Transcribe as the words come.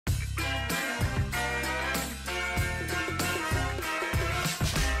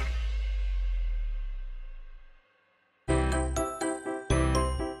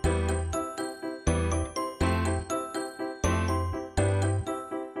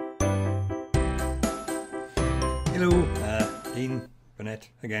Hello, Dean Burnett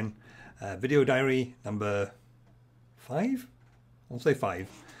again. Video diary number 5? I'll say 5.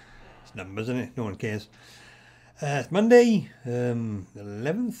 It's numbers, isn't it? No one cares. It's Monday,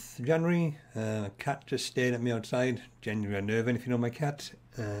 11th January. Cat just stared at me outside. Genuinely unnerving if you know my cat.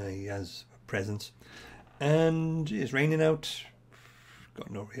 He has a presence. And it's raining out.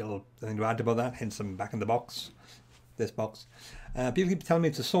 Got no real thing to add about that, hence I'm back in the box. This box. People keep telling me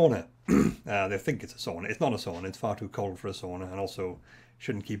it's a sauna. They think it's a sauna. It's not a sauna. It's far too cold for a sauna, and also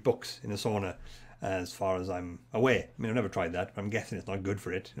shouldn't keep books in a sauna, as far as I'm aware. I mean, I've never tried that, but I'm guessing it's not good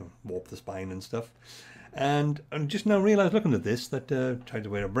for it. You know, warp the spine and stuff. And I just now realised, looking at this, that I tried to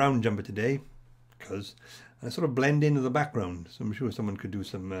wear a brown jumper today because I sort of blend into the background. So I'm sure someone could do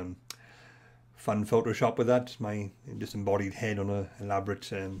some fun Photoshop with that. My disembodied head on a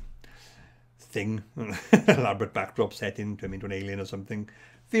elaborate thing, elaborate backdrop setting, turn me into an alien or something.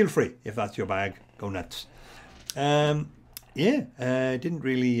 Feel free, if that's your bag, go nuts. Didn't do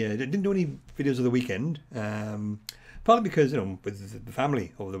any videos of the weekend, partly because, you know, with the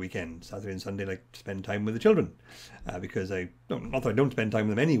family over the weekend, Saturday and Sunday, I like to spend time with the children, because not that I don't spend time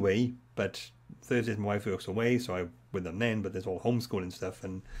with them anyway, but Thursdays my wife works away, so I'm with them then, but there's all homeschooling stuff,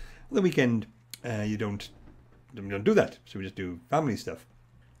 and on the weekend you don't do that, so we just do family stuff.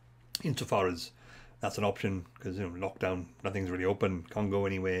 Insofar as that's an option, because, you know, lockdown, nothing's really open, can't go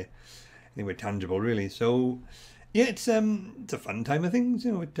anywhere tangible really. So yeah, it's a fun time of things,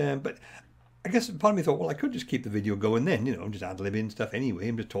 you know. But I guess part of me thought, well, I could just keep the video going then, you know, I'm just ad-libbing stuff anyway.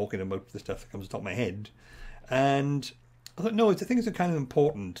 I'm just talking about the stuff that comes to the top of my head, and I thought, no, I think it's kind of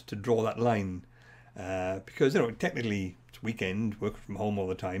important to draw that line, because, you know, technically it's weekend, work from home all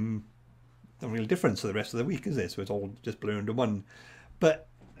the time, no real difference to the rest of the week, is there? So it's all just blur into one. But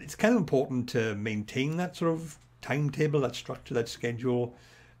it's kind of important to maintain that sort of timetable, that structure, that schedule,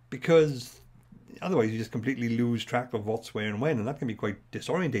 because otherwise you just completely lose track of what's where and when, and that can be quite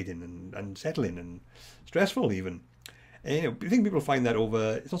disorientating and unsettling and stressful even. And, you know, I think people find that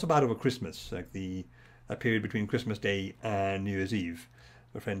it's not so bad over Christmas, like that period between Christmas Day and New Year's Eve.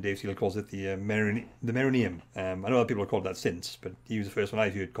 My friend Dave Seal calls it the Merineum. I know other people have called that since, but he was the first one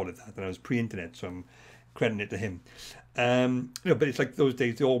I've heard call it that, and I was pre-internet, so I'm crediting it to him. You know, but it's like those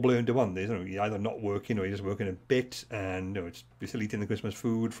days, they all blur into one. You know, you're either not working or you're just working a bit, and, you know, you're still eating the Christmas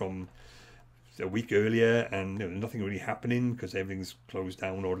food from a week earlier, and, you know, nothing really happening because everything's closed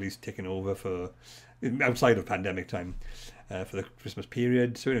down, or at least taken over for outside of pandemic time, for the Christmas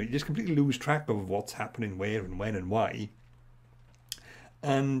period. So, you know, you just completely lose track of what's happening where and when and why.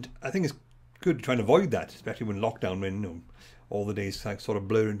 And I think it's good to try and avoid that, especially when lockdown, when, you know, all the days sort of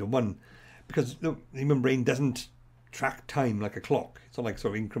blur into one, because the human brain doesn't track time like a clock. It's not like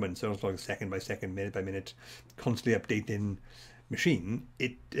sort of increments, it's not like second by second, minute by minute, constantly updating machine.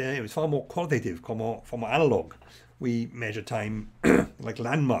 It's far more qualitative, far more analog. We measure time like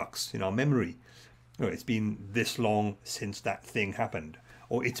landmarks in our memory. You know, it's been this long since that thing happened,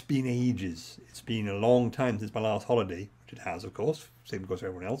 or it's been ages. It's been a long time since my last holiday, which it has, of course. Same goes for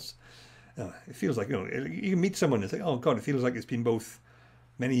everyone else. It feels like, you know, you can meet someone and say, oh God, it feels like it's been both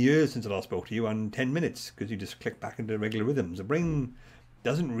many years since I last spoke to you and 10 minutes, because you just click back into regular rhythms. The brain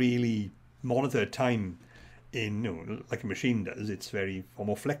doesn't really monitor time in, you know, like a machine does. It's far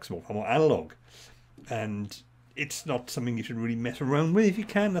more flexible, far more analog, and it's not something you should really mess around with if you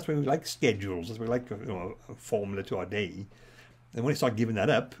can. That's why we like schedules. That's why we like, you know, a formula to our day. And when you start giving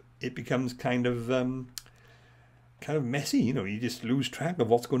that up, it becomes kind of messy. You know, you just lose track of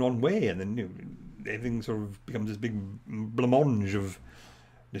what's going on where, and then, you know, everything sort of becomes this big blancmange of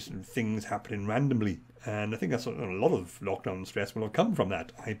different things happening randomly. And I think that's a lot of lockdown stress will have come from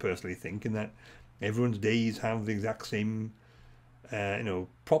that, I personally think, in that everyone's days have the exact same you know,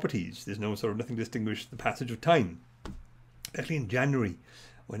 properties. There's nothing to distinguish the passage of time, especially in January,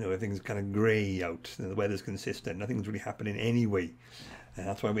 when, you know, everything's kind of grey out, the weather's consistent, nothing's really happening anyway. And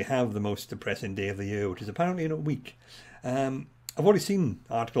that's why we have the most depressing day of the year, which is apparently in a week. I've already seen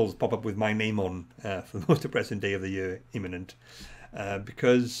articles pop up with my name on for the most depressing day of the year imminent,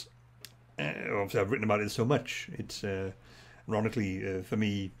 because obviously I've written about it so much. It's ironically, for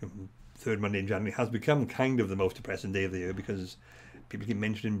me, third Monday in January has become kind of the most depressing day of the year, because people keep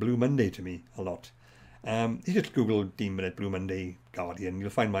mentioning Blue Monday to me a lot. You just Google Dean Burnett Blue Monday Guardian, you'll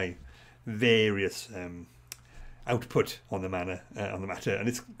find my various output on the matter, and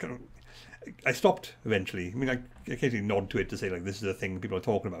it's kind of, I stopped eventually. I mean, I occasionally nod to it to say, like, this is a thing people are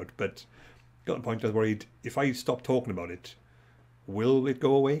talking about, but got the point I was worried, if I stop talking about it, will it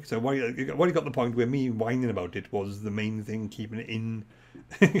go away? So why got the point where me whining about it was the main thing keeping it in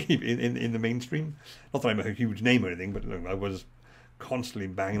in the mainstream. Not that I'm a huge name or anything, but look, I was constantly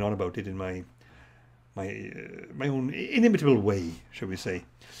banging on about it in my my own inimitable way, shall we say.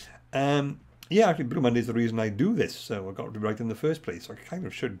 Yeah, actually, Blue Monday is the reason I do this, so I got to be right in the first place. So I kind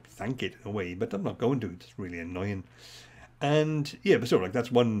of should thank it in a way, but I'm not going to. It's really annoying. And yeah, but so like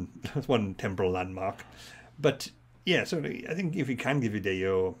that's one temporal landmark. But yeah, so I think if you can give your day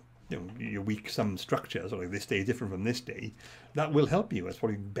or your week some structure, so like this day is different from this day, that will help you. It's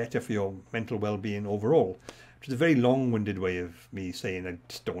probably better for your mental well-being overall. Which is a very long-winded way of me saying I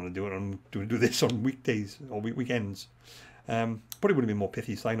just don't want to do it on do this on weekdays or weekends. Probably would have been more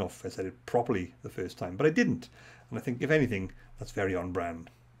pithy sign-off if I said it properly the first time, but I didn't. And I think, if anything, that's very on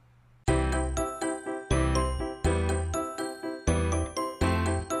brand.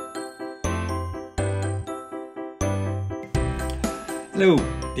 Hello,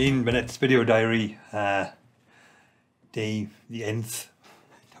 Dean Burnett's video diary, day the nth.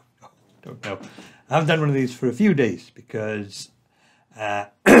 Don't know. I haven't done one of these for a few days because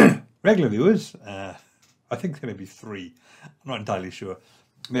regular viewers, I think there may be 3, I'm not entirely sure,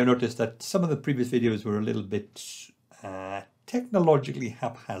 may have noticed that some of the previous videos were a little bit technologically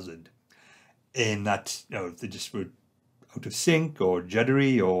haphazard in that they just were out of sync or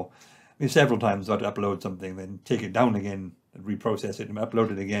juddery, or I mean, several times I had to upload something, then take it down again and reprocess it and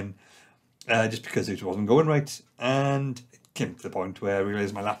upload it again just because it wasn't going right. And it came to the point where I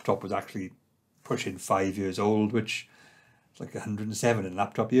realised my laptop was actually pushing 5 years old, which is like 107 in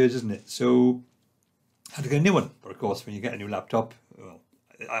laptop years, isn't it? So I had to get a new one. But of course, when you get a new laptop, well,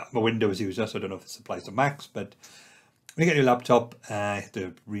 I'm a Windows user, so I don't know if this applies to Macs, but when you get a new laptop, you have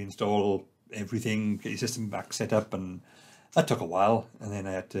to reinstall everything, get your system back set up, and that took a while. And then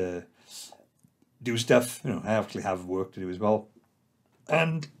I had to do stuff. I actually have work to do as well,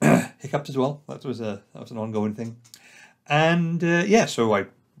 and hiccups as well. That was an ongoing thing. And yeah, so I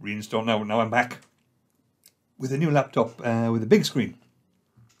reinstalled. Now I'm back with a new laptop with a big screen,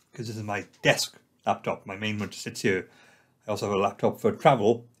 because this is my desk laptop. My main one just sits here. I also have a laptop for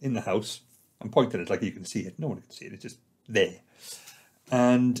travel in the house. I'm pointing at it like you can see it. No one can see it. It's just there.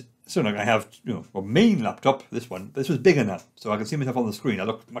 And so now I have a main laptop. This was bigger now, so I can see myself on the screen. I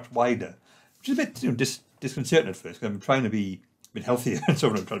look much wider, which is a bit disconcerting at first, because I'm trying to be a bit healthier, and so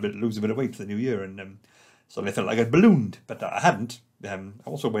I'm trying to lose a bit of weight for the new year, and so I felt like I'd ballooned, but I hadn't. I'm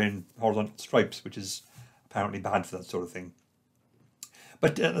also wearing horizontal stripes, which is apparently bad for that sort of thing.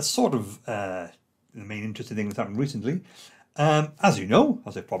 But that's sort of the main interesting thing that's happened recently. As you know,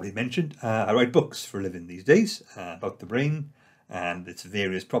 as I've probably mentioned, I write books for a living these days about the brain and its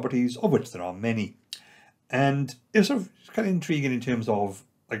various properties, of which there are many. And it's sort of kind of intriguing in terms of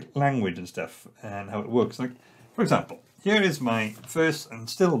like language and stuff and how it works. Like, for example, here is my first and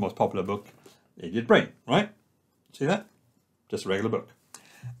still most popular book, The Idiot Brain, right? See that? Just a regular book.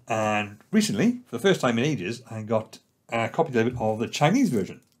 And recently, for the first time in ages, I got a copy of the Chinese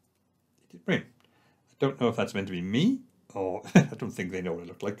version, Idiot Brain. I don't know if that's meant to be me, or I don't think they know what I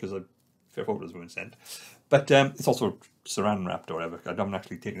look like, because fair photos weren't sent. But it's also saran wrapped or whatever. I haven't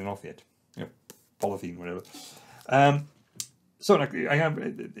actually taken it off yet. Polythene, whatever. So like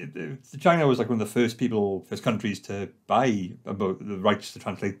China was like one of the first countries to buy the rights to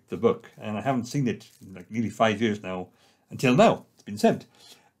translate the book, and I haven't seen it in like nearly 5 years now. Until now, it's been sent,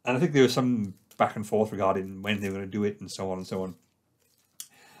 and I think there was some back and forth regarding when they were going to do it, and so on and so on.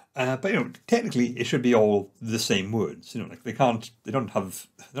 But technically, it should be all the same words. Like they're not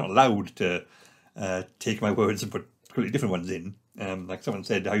allowed to take my words and put completely different ones in. Like someone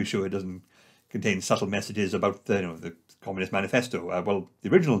said, "Are you sure it doesn't contain subtle messages about the Communist Manifesto?" Well, the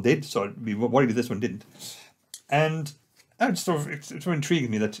original did, so I'd be worried if this one didn't. And it's sort of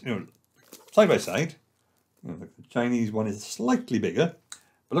intriguing me that side by side, the Chinese one is slightly bigger,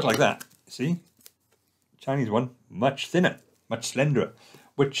 but look like that. See, the Chinese one much thinner, much slenderer.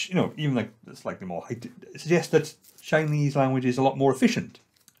 Which even like slightly more height suggests that Chinese language is a lot more efficient,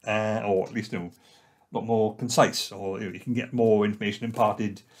 or at least a lot more concise, or you can get more information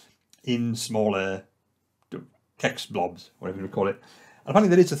imparted in smaller text blobs, whatever you would call it. And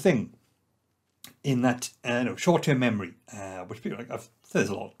apparently there is a thing in that short-term memory, which people I've said this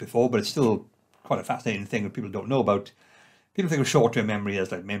a lot before, but it's still quite a fascinating thing that people don't know about. People think of short-term memory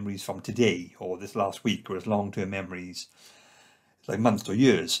as like memories from today or this last week, whereas long-term memories like months or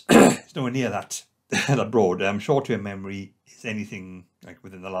years. It's nowhere near that broad. Short-term memory is anything like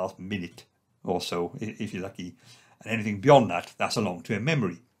within the last minute or so, if you're lucky, and anything beyond that, that's a long-term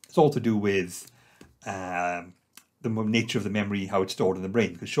memory. It's all to do with the nature of the memory, how it's stored in the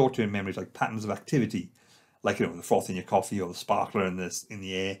brain. Because short-term memory is like patterns of activity, like the froth in your coffee or the sparkler in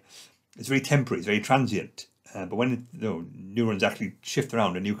the air. It's very temporary, it's very transient. But when neurons actually shift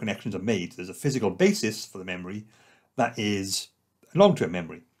around and new connections are made, there's a physical basis for the memory that is long-term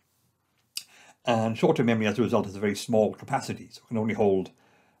memory. And short-term memory, as a result, has a very small capacity, so it can only hold.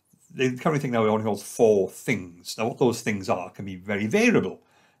 The current thing now only holds 4 things. Now, what those things are can be very variable.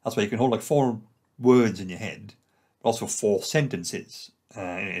 That's why you can hold like 4 words in your head, but also 4 sentences, to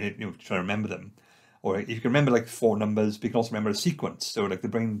try to remember them. Or if you can remember like 4 numbers, but you can also remember a sequence. So like the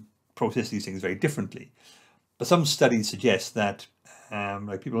brain processes these things very differently. But some studies suggest that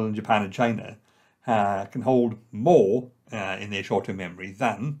like people in Japan and China can hold more in their short-term memory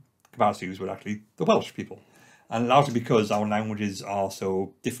than capacities with actually the Welsh people. And largely because our languages are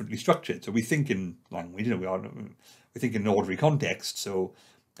so differently structured. So we think in language, we think in an ordinary context. So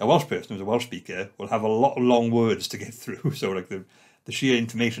a Welsh person who's a Welsh speaker will have a lot of long words to get through. So like the sheer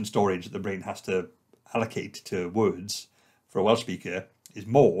information storage that the brain has to allocate to words for a Welsh speaker is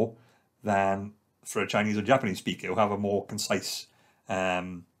more than for a Chinese or Japanese speaker who have a more concise,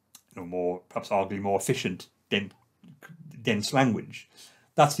 more, perhaps arguably more efficient, dense language.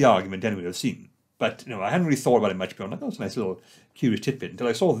 That's the argument anyway I've seen. But I hadn't really thought about it much beyond like, oh, it's a nice little curious tidbit until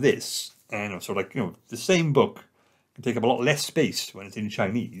I saw this. And so like, the same book can take up a lot less space when it's in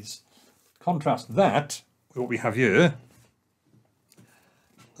Chinese. Contrast that with what we have here.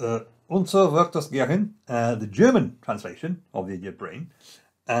 Unser wirkt das Gehirn, the German translation of the idiot brain.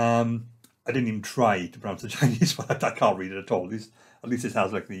 I didn't even try to pronounce the Chinese one. I can't read it at all. At least this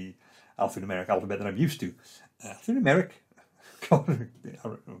has like the alphanumeric alphabet that I'm used to. Alphanumeric?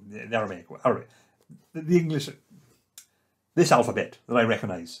 The Aramaic. The English. This alphabet that I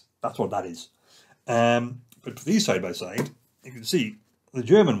recognise. That's what that is. But for these side by side, you can see the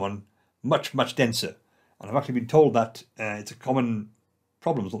German one much, much denser. And I've actually been told that it's a common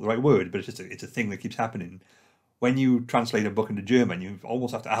problem, is not the right word, but it's a thing that keeps happening. When you translate a book into German, you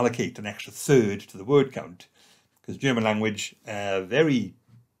almost have to allocate an extra third to the word count. Because German language, very,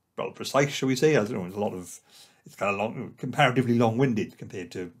 well, precise, shall we say. I don't know, there's a lot of, it's kind of long, comparatively long-winded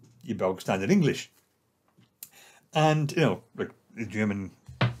compared to your bog standard English. And, like the German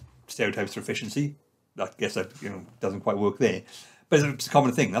stereotypes for efficiency, I guess that, doesn't quite work there. But it's a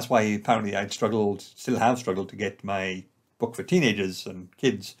common thing. That's why apparently still have struggled to get my book for teenagers and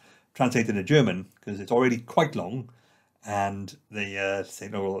kids translated into German, because it's already quite long, and they say,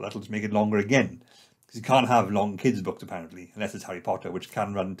 no, well, that'll just make it longer again. Because you can't have long kids' books, apparently, unless it's Harry Potter, which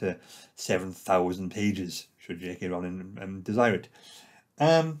can run to 7,000 pages, should J.K. Rowling desire it.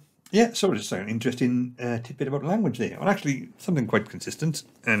 Yeah, so just an interesting tidbit about language there. And actually, something quite consistent.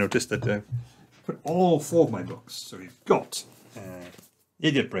 I noticed that I put all 4 of my books. So we've got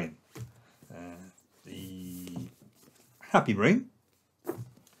Idiot Brain, the Happy Brain,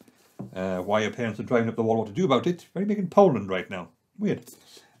 Why Your Parents Are Driving Up the Wall, What to Do About It. Very big in Poland right now. Weird.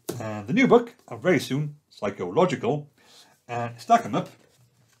 The new book, very soon, Psychological. Stack them up.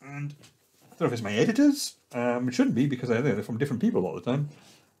 And I don't know if it's my editors. It shouldn't be, because they're from different people all the time.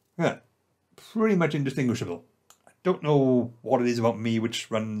 Yeah, pretty much indistinguishable. I don't know what it is about me which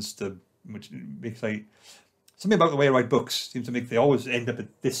makes something about the way I write books seems to make they always end up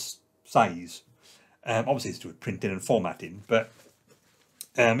at this size. Obviously it's to do with printing and formatting, but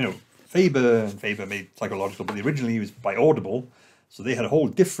Faber made Psychological, but originally it was by Audible, so they had a whole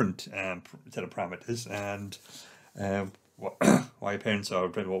different set of parameters. And Why Your Parents Are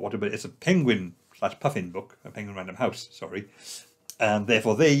What About It's a penguin/puffin book, a Penguin Random House, sorry. And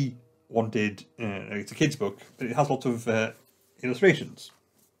therefore they wanted, it's a kid's book, but it has lots of illustrations.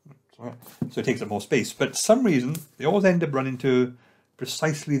 So it takes up more space. But for some reason, they always end up running to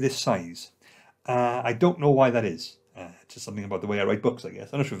precisely this size. I don't know why that is. It's just something about the way I write books, I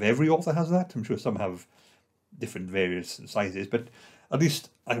guess. I'm not sure if every author has that. I'm sure some have different various sizes. But at least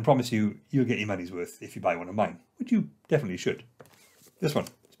I can promise you, you'll get your money's worth if you buy one of mine, which you definitely should. This one,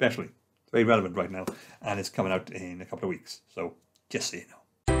 especially. It's very relevant right now. And it's coming out in a couple of weeks. So just so you know.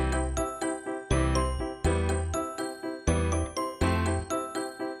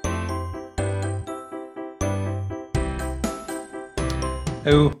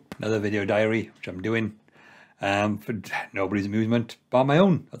 Oh, another video diary, which I'm doing for nobody's amusement but my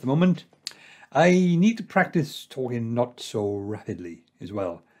own at the moment. I need to practice talking not so rapidly as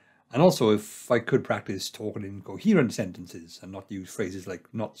well. And also, if I could practice talking in coherent sentences and not use phrases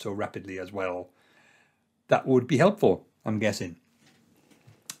like not so rapidly as well, that would be helpful, I'm guessing.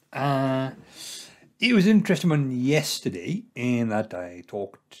 It was an interesting one yesterday in that I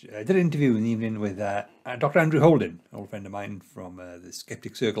did an interview in the evening with Dr. Andrew Holden, an old friend of mine from the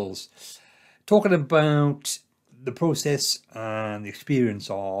skeptic circles, talking about the process and the experience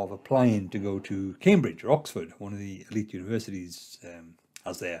of applying to go to Cambridge or Oxford, one of the elite universities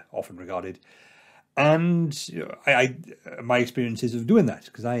as they're often regarded. And my experiences of doing that,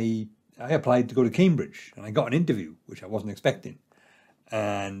 because I applied to go to Cambridge and I got an interview, which I wasn't expecting.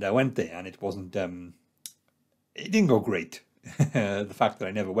 And I went there, and it wasn't. It didn't go great. The fact that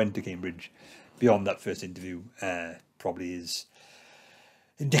I never went to Cambridge beyond that first interview probably is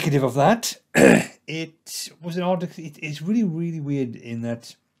indicative of that. It was an odd. It's really, really weird in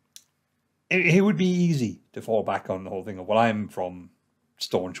that it would be easy to fall back on the whole thing of, well, I'm from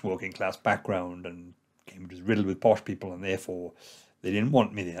staunch working class background, and Cambridge was riddled with posh people, and therefore they didn't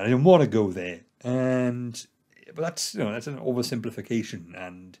want me there. I didn't want to go there, but that's that's an oversimplification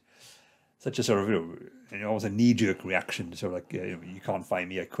and such a sort of almost a knee-jerk reaction, sort of like you can't find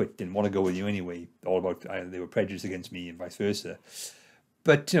me, I quit, didn't want to go with you anyway. All about they were prejudiced against me and vice versa.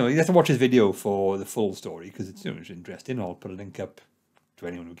 But you have to watch his video for the full story because it's it's interesting. I'll put a link up to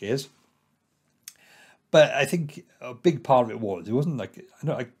anyone who cares. But I think a big part of it wasn't like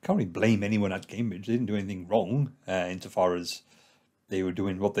I can't really blame anyone at Cambridge. They didn't do anything wrong insofar as they were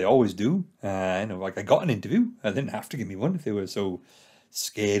doing what they always do. Like I got an interview. They didn't have to give me one if they were so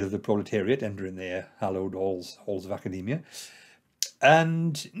scared of the proletariat entering their hallowed halls of academia.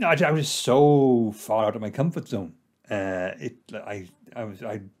 And I was so far out of my comfort zone. I was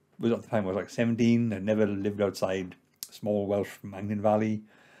at the time I was like 17. I'd never lived outside small Welsh Magnan Valley.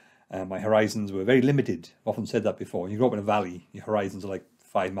 My horizons were very limited. I've often said that before. You grow up in a valley, your horizons are like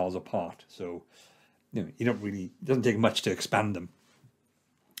 5 miles apart. So, you don't really, it doesn't take much to expand them.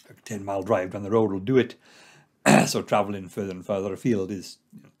 A 10-mile drive down the road will do it. So travelling further and further afield is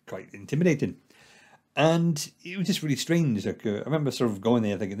quite intimidating. And it was just really strange. Like, I remember sort of going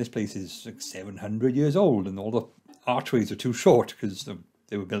there thinking this place is like 700 years old and all the archways are too short because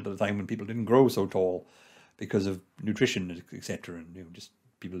they were built at a time when people didn't grow so tall because of nutrition, etc. And just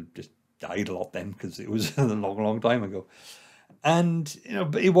people just died a lot then because it was a long, long time ago. And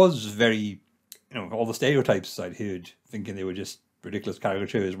but it was very, all the stereotypes I'd heard thinking they were just ridiculous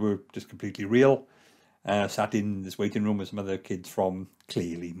caricatures were just completely real. Sat in this waiting room with some other kids from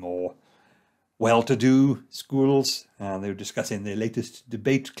clearly more well-to-do schools, and they were discussing their latest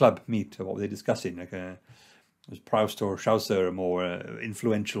debate club meet. Or what were they discussing? Like was Proust or Chaucer a more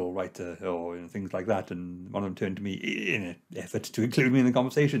influential writer, or things like that? And one of them turned to me in an effort to include me in the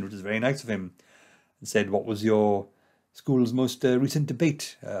conversation, which is very nice of him, and said, "What was your school's most recent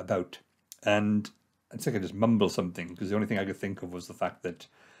debate about?" And I think I just mumbled something because the only thing I could think of was the fact that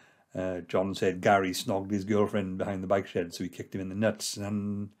John said Gary snogged his girlfriend behind the bike shed, so he kicked him in the nuts.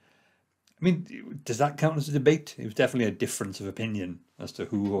 And I mean, does that count as a debate? It was definitely a difference of opinion as to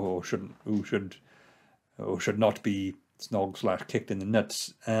who should not be snogged / kicked in the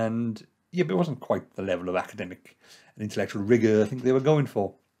nuts. And yeah, but it wasn't quite the level of academic and intellectual rigor I think they were going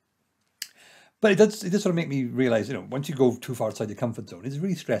for. But it does sort of make me realise, once you go too far outside your comfort zone, it's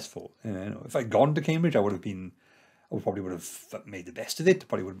really stressful. If I'd gone to Cambridge, I probably would have made the best of it.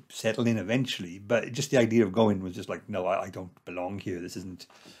 Probably would have settled in eventually. But just the idea of going was just like, no, I don't belong here. This isn't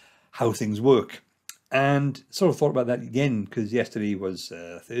how things work. And sort of thought about that again because yesterday was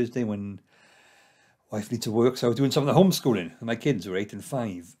Thursday when wife needs to work. So I was doing some of the homeschooling. And my kids were 8 and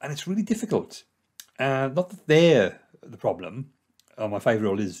 5. And it's really difficult. Not that they're the problem. My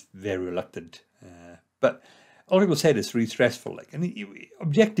 5-year-old is very reluctant. But a lot of people said it's really stressful.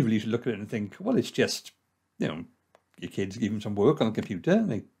 Objectively, you should look at it and think, well, it's just, your kids give them some work on the computer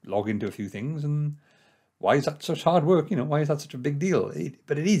and they log into a few things, and why is that such hard work? Why is that such a big deal?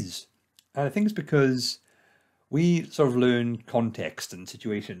 But it is. And I think it's because we sort of learn context and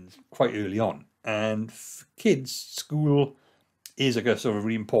situations quite early on. And for kids, school is like a sort of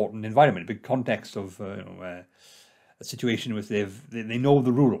really important environment, a big context of a situation with they know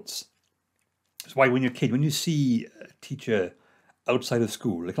the rules. That's why when you're a kid, when you see a teacher outside of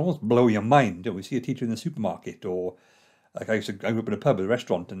school, it can almost blow your mind. We see a teacher in the supermarket, or like I grew up in a pub, a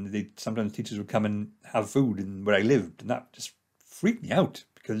restaurant, and sometimes teachers would come and have food in where I lived, and that just freaked me out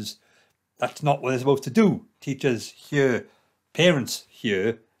because that's not what they're supposed to do. Teachers here, parents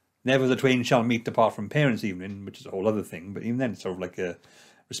here, never the twain shall meet apart from parents' evening, which is a whole other thing. But even then, it's sort of like a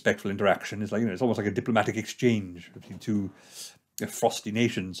respectful interaction. It's like it's almost like a diplomatic exchange between two frosty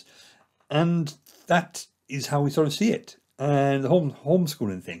nations, and that is how we sort of see it. And the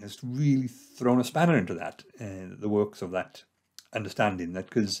homeschooling thing has really thrown a spanner into that, the works of that understanding. That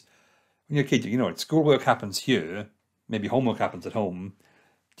because when you're a kid, schoolwork happens here, maybe homework happens at home,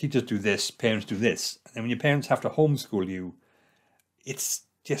 teachers do this, parents do this, and then when your parents have to homeschool you, it's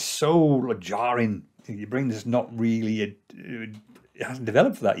just so jarring. Your brain is not really it hasn't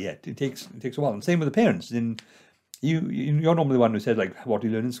developed for that yet. It takes a while. And same with the parents. Then you're normally the one who says, like, what do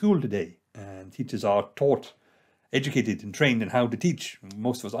you learn in school today? And teachers are taught, educated and trained in how to teach.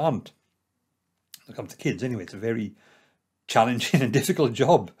 Most of us aren't. When it comes to kids anyway, it's a very challenging and difficult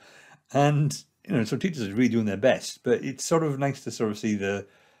job. And so teachers are really doing their best, but it's sort of nice to sort of see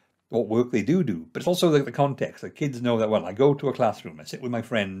what work they do. But it's also like the context. Like kids know that, well, I go to a classroom, I sit with my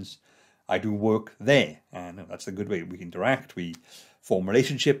friends, I do work there, and that's a good way we interact. We form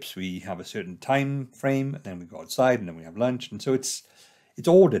relationships. We have a certain time frame, and then we go outside, and then we have lunch, and so it's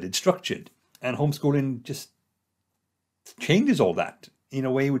ordered, it's structured, and homeschooling just changes all that in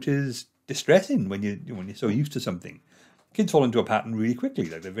a way which is distressing when you're so used to something. Kids fall into a pattern really quickly.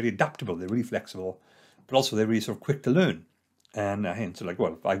 Like they're very adaptable, they're really flexible, but also they're really sort of quick to learn. And so like,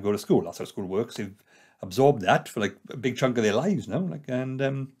 well, if I go to school, that's how school works. They've absorbed that for like a big chunk of their lives now. Like,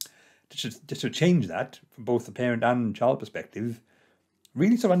 and just to change that from both the parent and child perspective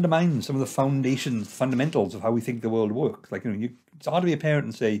really sort of undermines some of the fundamentals of how we think the world works. Like, it's hard to be a parent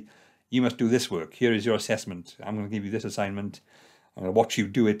and say, you must do this work. Here is your assessment. I'm going to give you this assignment. I'm going to watch you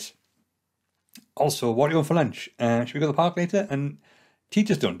do it. Also, what are you going for lunch? Should we go to the park later? And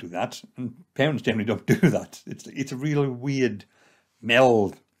teachers don't do that, and parents generally don't do that. It's a real weird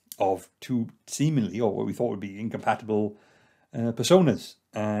meld of two seemingly, or what we thought would be incompatible personas.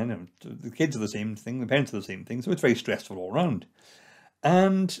 And the kids are the same thing, the parents are the same thing, so it's very stressful all around.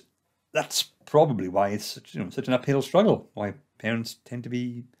 And that's probably why it's such an uphill struggle. Why parents tend to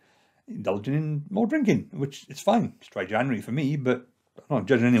be indulging in more drinking, which is fine. It's dry January for me, but I'm not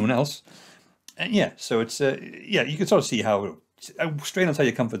judging anyone else. And yeah, so it's you can sort of see how straying outside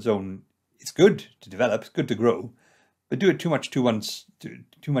your comfort zone. It's good to develop, it's good to grow, but do it too much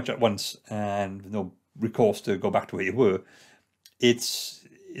at once, and with no recourse to go back to where you were. It's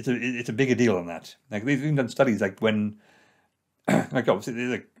a bigger deal than that. Like they've even done studies like when, like obviously,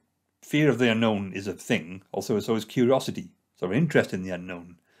 like fear of the unknown is a thing. Also, so is curiosity, sort of interest in the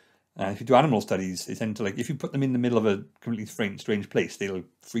unknown. If you do animal studies, they tend to if you put them in the middle of a completely strange place, they'll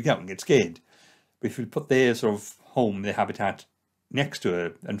freak out and get scared. But if you put their sort of home, their habitat next to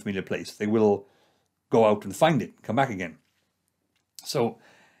an unfamiliar place, they will go out and find it, come back again. So,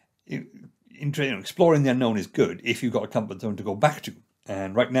 exploring the unknown is good if you've got a comfort zone to go back to.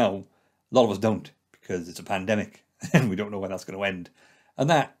 And right now, a lot of us don't, because it's a pandemic and we don't know when that's going to end. And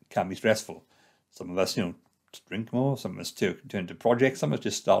that can be stressful. Some of us, drink more, some of us turn to projects, some of us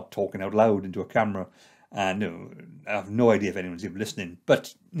just start talking out loud into a camera. And I have no idea if anyone's even listening,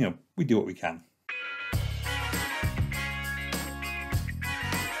 but we do what we can.